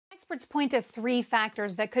Experts point to three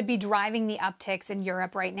factors that could be driving the upticks in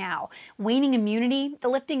Europe right now: waning immunity, the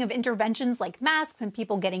lifting of interventions like masks and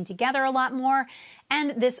people getting together a lot more,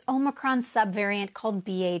 and this Omicron subvariant called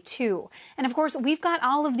BA2. And of course, we've got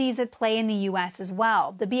all of these at play in the U.S. as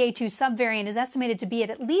well. The BA2 subvariant is estimated to be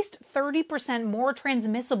at least 30% more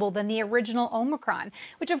transmissible than the original Omicron,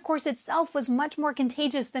 which of course itself was much more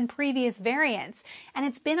contagious than previous variants. And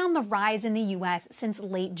it's been on the rise in the U.S. since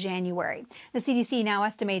late January. The CDC now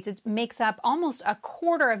estimates it makes up almost a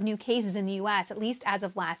quarter of new cases in the U.S., at least as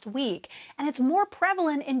of last week. And it's more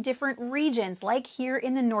prevalent in different regions, like here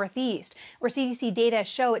in the Northeast, where CDC data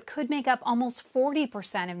show it could make up almost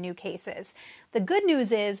 40% of new cases. The good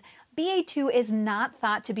news is BA2 is not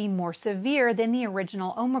thought to be more severe than the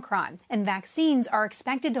original Omicron, and vaccines are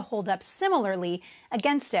expected to hold up similarly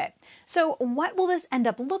against it. So what will this end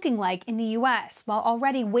up looking like in the U.S.? While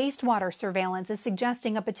already wastewater surveillance is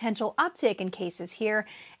suggesting a potential uptick in cases here,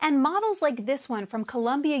 and models like this one from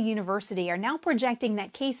Columbia University are now projecting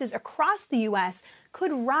that cases across the U.S.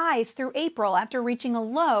 could rise through April after reaching a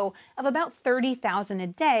low of about 30,000 a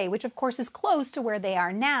day, which of course is close to where they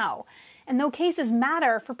are now. And though cases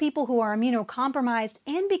matter for people who are immunocompromised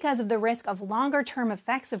and because of the risk of longer-term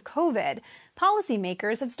effects of COVID,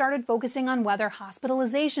 policymakers have started focusing on whether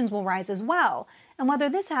hospitalizations will rise as well. And whether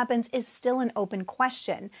this happens is still an open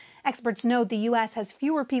question. Experts note the U.S. has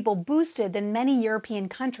fewer people boosted than many European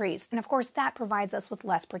countries, and of course that provides us with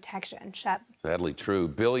less protection. Shep. Sadly true.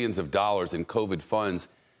 Billions of dollars in COVID funds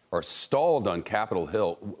are stalled on Capitol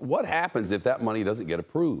Hill. What happens if that money doesn't get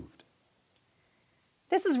approved?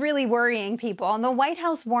 This is really worrying people, and the White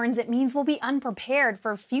House warns it means we'll be unprepared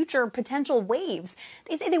for future potential waves.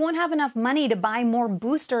 They say they won't have enough money to buy more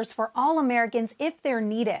boosters for all Americans if they're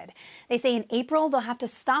needed. They say in April they'll have to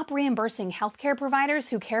stop reimbursing healthcare providers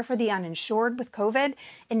who care for the uninsured with COVID.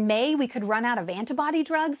 In May, we could run out of antibody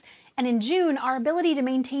drugs. And in June, our ability to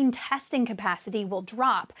maintain testing capacity will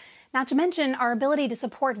drop. Not to mention our ability to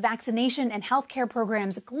support vaccination and healthcare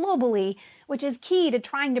programs globally, which is key to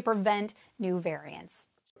trying to prevent new variants.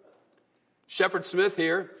 Shepard Smith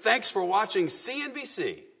here. Thanks for watching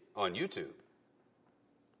CNBC on YouTube.